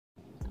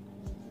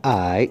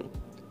Alright,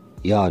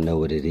 y'all know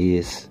what it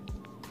is.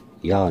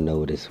 Y'all know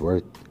what it's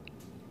worth.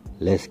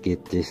 Let's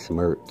get this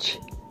merch.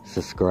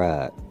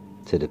 Subscribe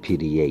to the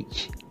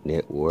PDH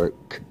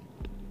Network.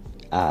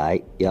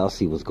 Alright, y'all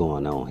see what's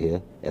going on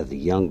here as the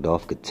Young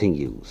Dolph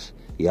continues.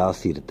 Y'all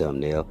see the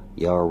thumbnail.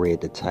 Y'all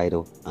read the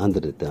title under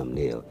the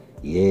thumbnail.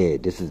 Yeah,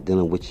 this is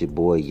dealing with your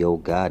boy Yo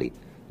Gotti.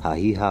 How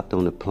he hopped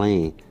on the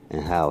plane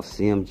and how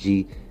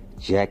CMG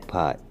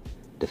Jackpot,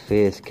 the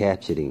feds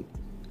captured him.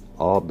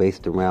 All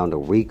based around the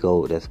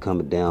Rico that's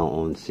coming down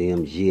on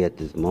CMG at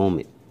this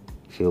moment.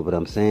 Feel what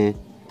I'm saying?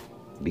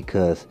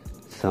 Because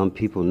some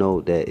people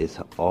know that it's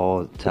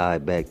all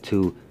tied back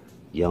to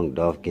Young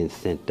Dolph getting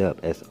sent up.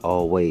 As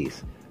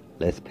always,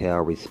 let's pay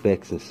our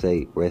respects and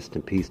say rest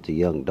in peace to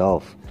Young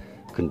Dolph.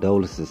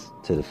 Condolences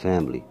to the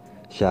family.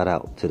 Shout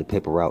out to the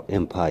Paper Route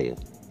Empire.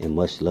 And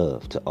much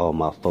love to all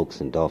my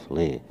folks in Dolph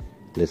land.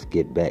 Let's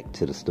get back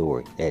to the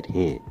story at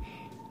hand.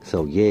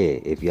 So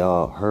yeah, if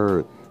y'all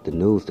heard the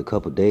news a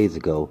couple days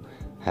ago,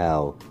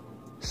 how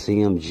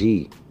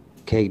CMG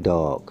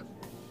K-Dog,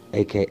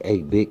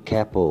 aka Big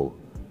Capo,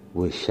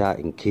 was shot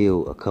and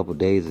killed a couple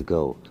days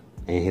ago,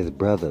 and his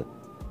brother,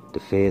 the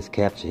feds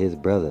captured his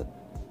brother,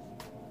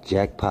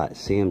 Jackpot,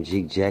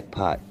 CMG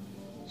Jackpot,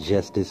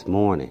 just this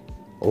morning,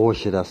 or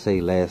should I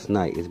say last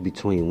night. It's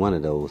between one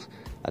of those.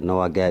 I know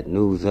I got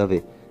news of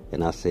it,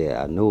 and I said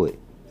I knew it.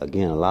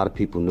 Again, a lot of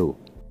people knew.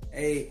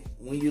 Hey,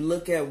 when you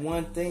look at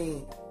one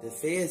thing, the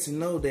feds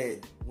know that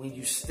when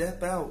you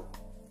step out,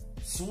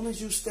 as soon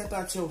as you step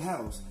out your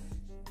house,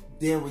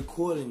 they're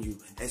recording you.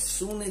 As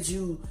soon as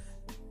you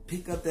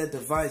pick up that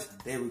device,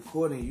 they're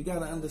recording you. You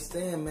gotta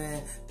understand,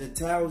 man, the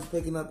tower's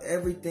picking up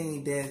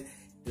everything that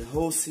the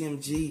whole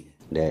CMG.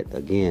 That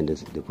again,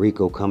 the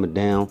Rico coming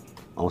down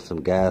on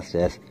some guys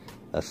that's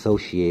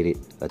associated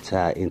or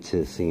tied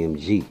into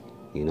CMG.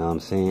 You know what I'm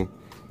saying?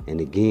 And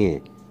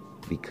again,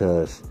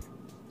 because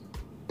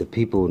the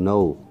people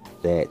know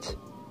that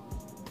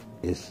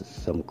it's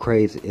some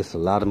crazy, it's a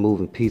lot of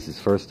moving pieces,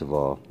 first of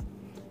all.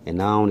 And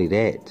not only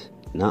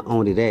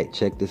that,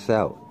 check this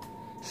out.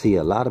 See,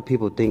 a lot of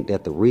people think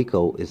that the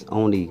Rico is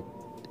only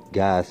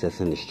guys that's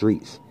in the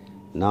streets.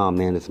 Nah,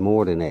 man, it's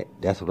more than that.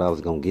 That's what I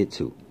was going to get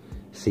to.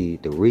 See,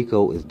 the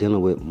Rico is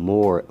dealing with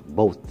more,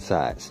 both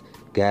sides.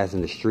 Guys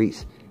in the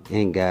streets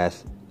and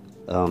guys,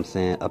 I'm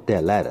saying, up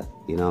that ladder.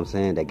 You know what I'm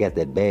saying? That got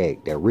that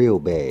bag, that real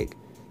bag,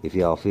 if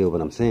y'all feel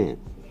what I'm saying.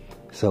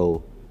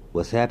 So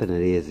what's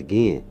happening is,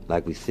 again,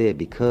 like we said,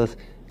 because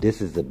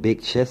this is a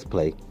big chess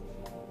play,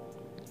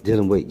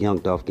 dealing with Young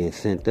Dolph getting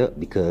sent up,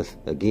 because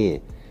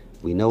again,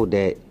 we know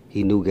that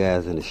he knew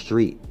guys in the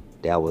street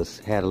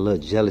that had a little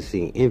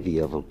jealousy and envy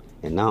of him.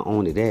 And not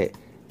only that,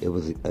 it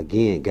was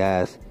again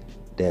guys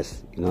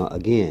that's, you know,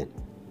 again,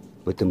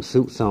 with them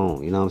suits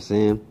on, you know what I'm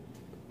saying,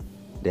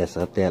 that's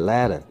up that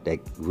ladder, that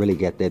really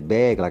got that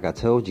bag, like I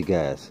told you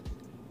guys.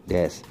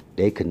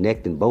 They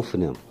connecting both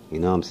of them, you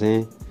know what I'm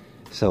saying?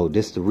 So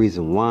this is the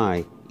reason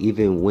why,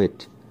 even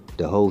with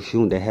the whole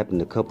shooting that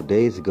happened a couple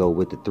days ago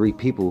with the 3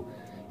 people,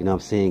 you know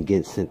what I'm saying,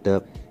 getting sent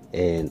up,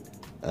 and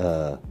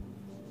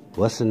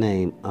what's the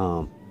name,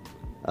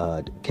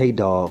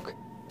 K-Dog,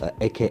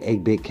 aka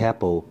Big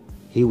Capo,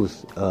 he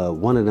was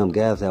one of them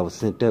guys that was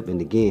sent up. And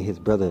again, his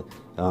brother,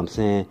 I'm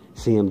saying,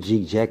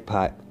 CMG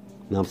Jackpot, you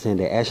know what I'm saying,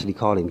 they actually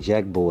called him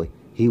Jackboy,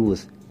 he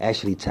was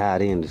actually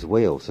tied in as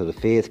well. So the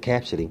feds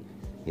captured him,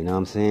 you know what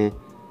I'm saying?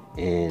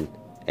 And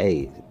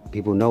hey,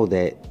 people know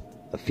that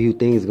a few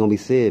things gonna be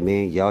said,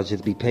 man. Y'all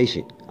just be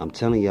patient. I'm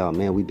telling y'all,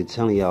 man, we've been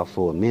telling y'all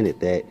for a minute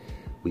that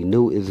we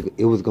knew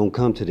it was gonna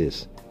come to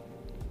this.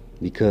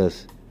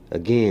 Because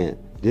again,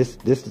 this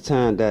the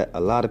time that a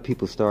lot of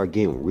people start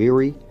getting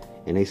weary,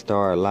 and they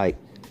start like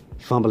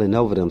fumbling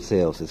over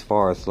themselves as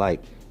far as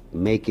like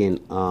making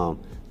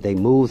they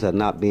moves are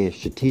not being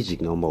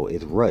strategic no more.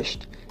 It's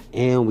rushed.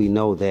 And we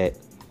know that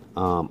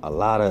a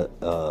lot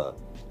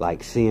of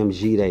like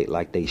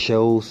CMG, they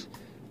shows,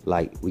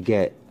 like we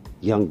got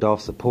Young Dolph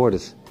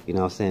supporters, you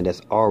know what I'm saying,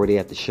 that's already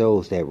at the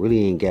shows that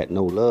really ain't got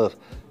no love,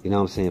 you know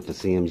what I'm saying, for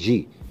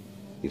CMG.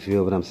 You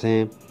feel what I'm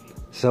saying?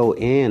 So,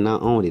 and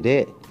not only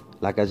that,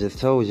 like I just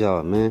told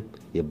y'all, man,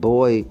 your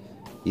boy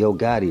Yo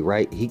Gotti,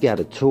 right? He got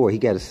a tour. He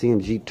got a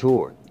CMG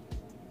tour.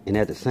 And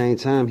at the same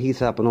time, he's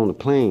hopping on the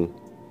plane.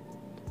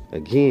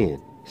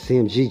 Again,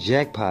 CMG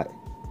Jackpot,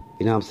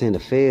 you know what I'm saying, the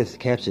feds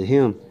captured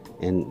him,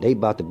 and they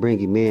about to bring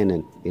him in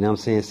and, you know what I'm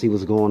saying, see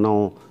what's going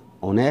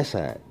on that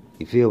side.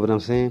 You feel what I'm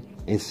saying?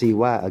 And see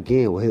why,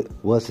 again,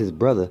 was his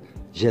brother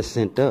just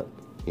sent up.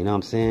 You know what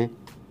I'm saying?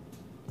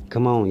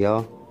 Come on,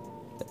 y'all.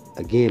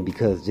 Again,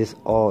 because this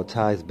all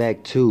ties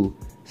back to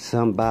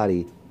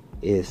somebody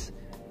is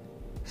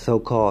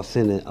so-called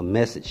sending a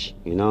message.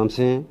 You know what I'm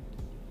saying?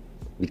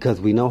 Because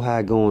we know how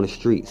it go on the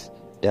streets.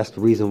 That's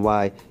the reason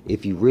why,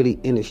 if you really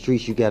in the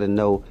streets, you got to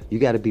know, you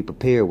got to be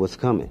prepared what's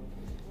coming.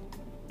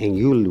 And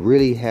you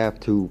really have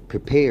to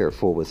prepare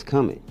for what's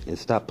coming and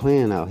stop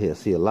playing out here.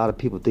 See, a lot of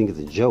people think it's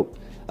a joke.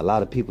 A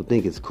lot of people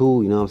think it's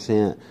cool, you know what I'm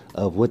saying,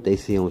 of what they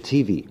see on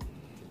TV.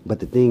 But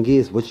the thing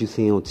is, what you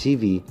see on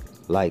TV,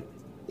 like,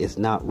 it's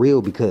not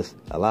real, because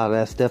a lot of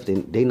that stuff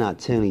they not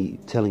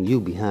telling you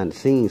behind the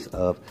scenes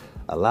of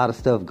a lot of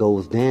stuff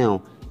goes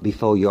down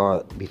before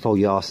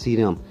y'all see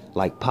them,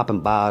 like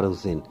popping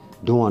bottles and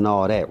doing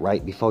all that,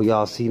 right? Before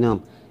y'all see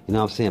them, you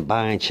know what I'm saying,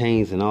 buying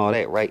chains and all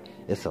that, right?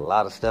 It's a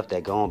lot of stuff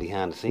that go on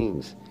behind the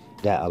scenes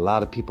that a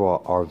lot of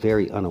people are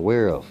very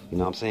unaware of, you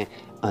know what I'm saying,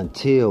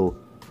 until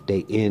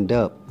they end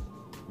up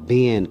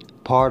being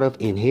part of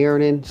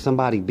inheriting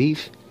somebody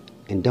beef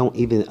and don't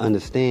even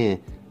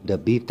understand the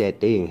beef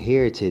that they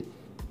inherited.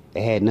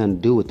 It had nothing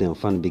to do with them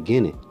from the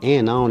beginning.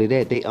 And not only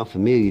that, they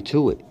unfamiliar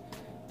to it.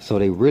 So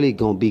they really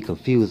gonna be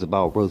confused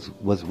about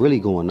what's really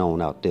going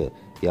on out there.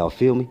 Y'all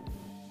feel me?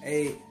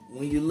 Hey,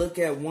 when you look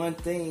at one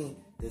thing,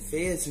 the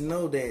feds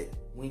know that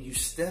when you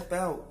step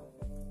out,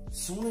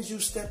 soon as you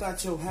step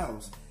out your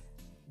house,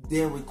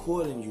 they're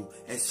recording you.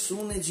 As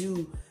soon as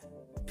you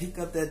pick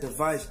up that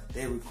device,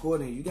 they're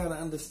recording you. You gotta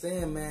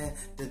understand, man,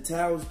 the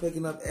tower's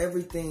picking up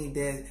everything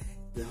that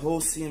the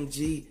whole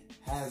CMG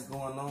has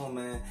going on,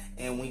 man.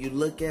 And when you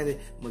look at it,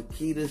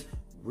 Makedas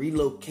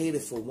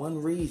relocated for one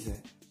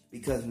reason.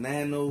 Because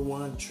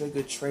 901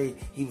 Trigger Trey,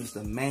 he was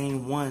the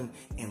main one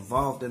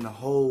involved in the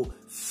whole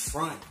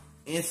front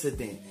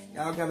incident.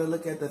 Y'all gotta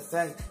look at the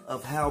fact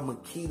of how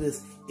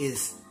Makedas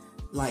is,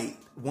 like,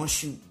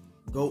 once you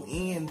go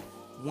in,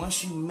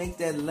 once you make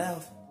that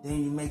left,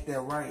 then you make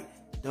that right.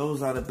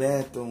 Those are the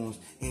bathrooms.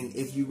 And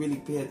if you really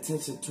pay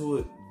attention to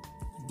it,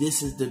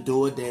 this is the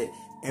door that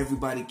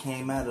everybody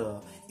came out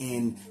of.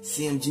 And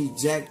CMG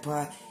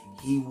Jackpot,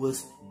 he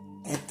was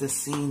at the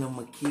scene of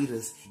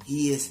Makedas.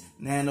 He is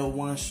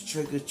 901's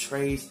Trigger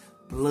Trey's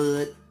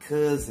blood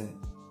cousin.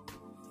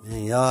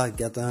 Man, y'all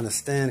got to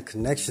understand the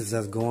connections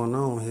that's going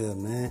on here,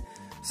 man.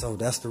 So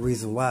that's the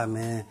reason why,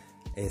 man,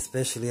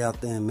 especially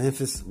out there in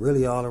Memphis,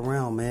 really all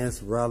around, man.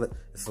 It's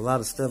a lot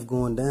of stuff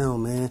going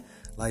down, man.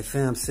 Like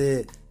fam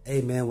said,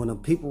 hey, man, when the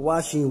people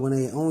watching you, when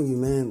they own you,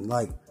 man,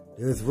 like,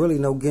 there's really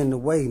no getting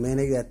away, man.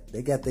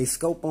 They got their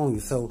scope on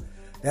you. So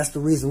that's the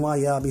reason why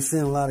y'all be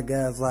seeing a lot of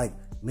guys, like,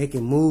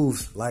 making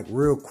moves, like,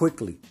 real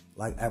quickly,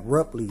 like,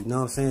 abruptly, you know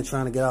what I'm saying,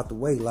 trying to get out the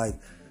way. Like,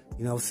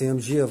 you know,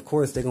 CMG, of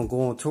course, they're going to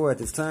go on tour at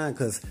this time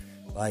because,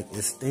 like,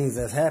 it's things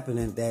that's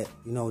happening that,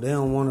 you know, they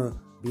don't want to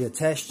be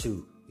attached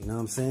to, you know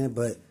what I'm saying?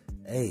 But,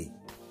 hey,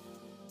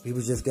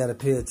 people just got to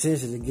pay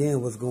attention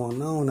again what's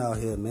going on out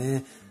here,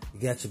 man. You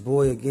got your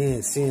boy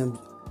again,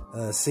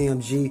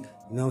 CMG, you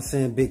know what I'm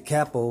saying, Big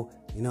Capo,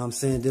 you know what I'm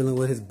saying, dealing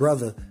with his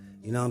brother,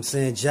 you know what I'm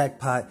saying,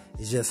 Jackpot.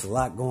 It's just a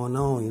lot going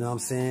on, you know what I'm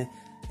saying?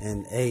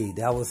 And, hey,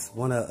 that was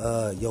one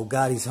of Yo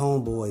Gotti's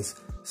homeboys.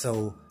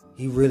 So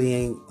he really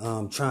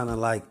ain't trying to,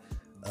 like,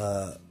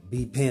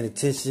 be paying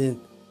attention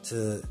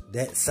to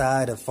that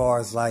side as far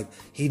as, like,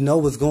 he know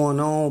what's going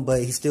on,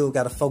 but he still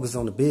got to focus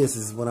on the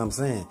business is what I'm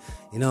saying.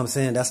 You know what I'm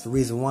saying? That's the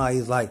reason why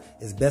he's like,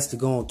 it's best to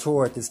go on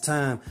tour at this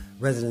time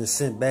rather than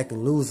sit back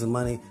and losing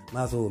money.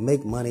 Might as well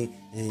make money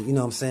and, you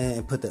know what I'm saying,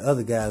 and put the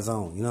other guys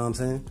on. You know what I'm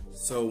saying?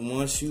 So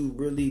once you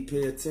really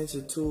pay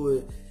attention to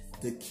it,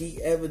 the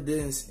key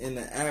evidence in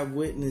the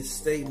eyewitness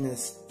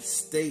statements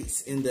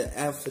states in the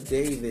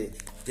affidavit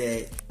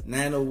that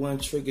 901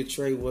 Trigger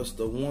Trey was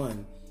the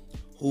one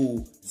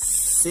who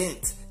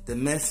sent the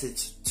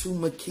message to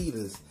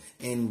Makedas,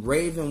 and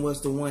Raven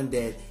was the one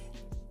that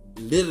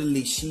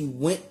literally she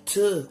went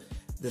to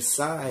the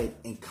side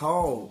and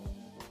called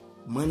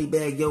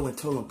Moneybag Yo and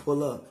told him,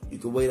 pull up, you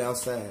can wait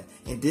outside.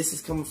 And this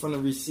is coming from the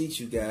receipts,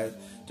 you guys.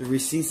 The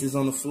receipts is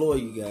on the floor,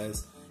 you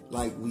guys.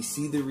 Like, we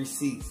see the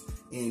receipts,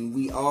 and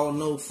we all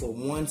know for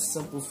one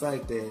simple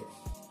fact that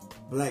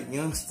Black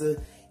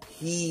Youngster,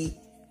 he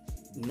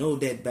know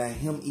that by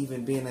him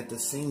even being at the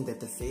scene that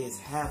the feds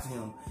have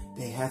him,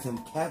 they have him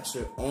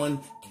captured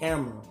on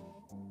camera.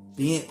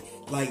 Being,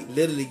 like,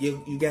 literally,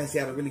 you guys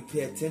gotta really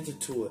pay attention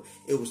to it.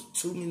 It was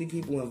too many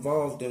people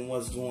involved in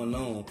what's going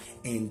on,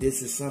 and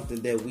this is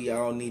something that we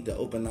all need to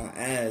open our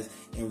eyes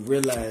and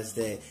realize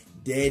that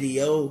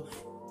Daddy-O,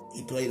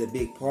 he played a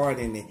big part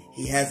in it.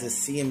 He has a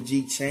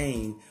CMG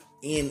chain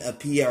in a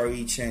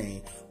PRE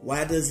chain.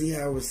 Why does he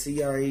have a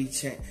CRE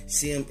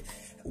chain?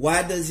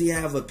 Why does he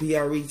have a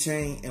PRE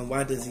chain and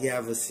why does he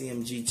have a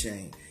CMG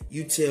chain?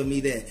 You tell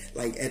me that.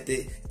 Like, at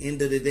the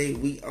end of the day,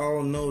 we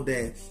all know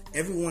that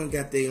everyone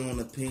got their own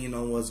opinion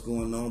on what's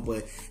going on,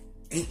 but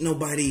ain't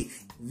nobody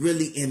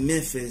really in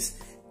Memphis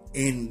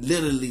and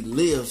literally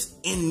lives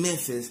in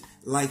Memphis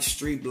like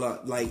Street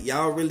Block. Like,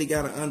 y'all really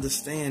got to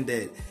understand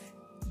that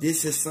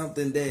this is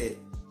something that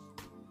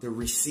the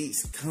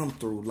receipts come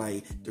through.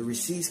 Like, the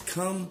receipts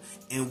come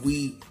and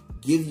we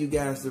give you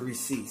guys the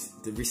receipts.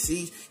 The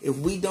receipts, if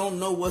we don't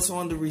know what's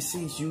on the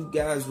receipts, you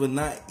guys would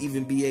not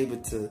even be able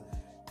to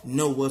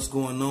know what's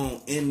going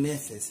on in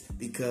Memphis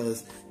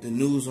because the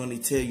news only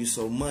tell you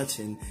so much.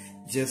 And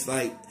just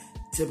like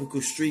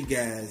typical street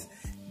guys,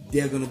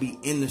 they're going to be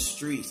in the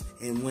streets.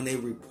 And when they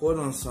report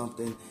on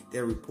something,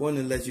 they're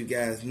reporting to let you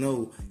guys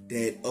know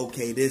that,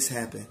 okay, this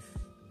happened.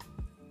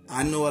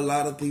 I know a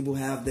lot of people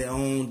have their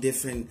own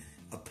different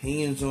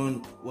opinions on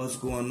what's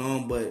going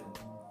on, but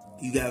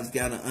you guys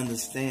got to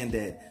understand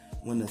that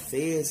when the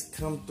feds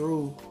come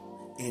through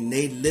and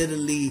they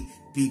literally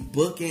be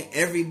booking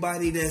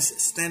everybody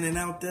that's standing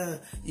out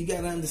there. You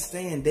gotta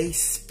understand, they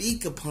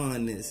speak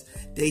upon this.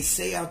 They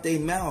say out their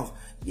mouth,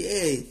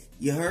 yeah,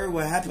 you heard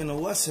what happened to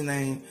what's her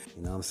name.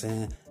 You know what I'm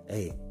saying?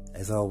 Hey,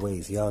 as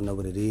always, y'all know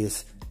what it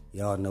is.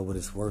 Y'all know what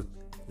it's worth.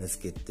 Let's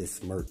get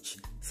this merch.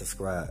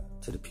 Subscribe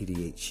to the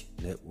PDH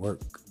Network.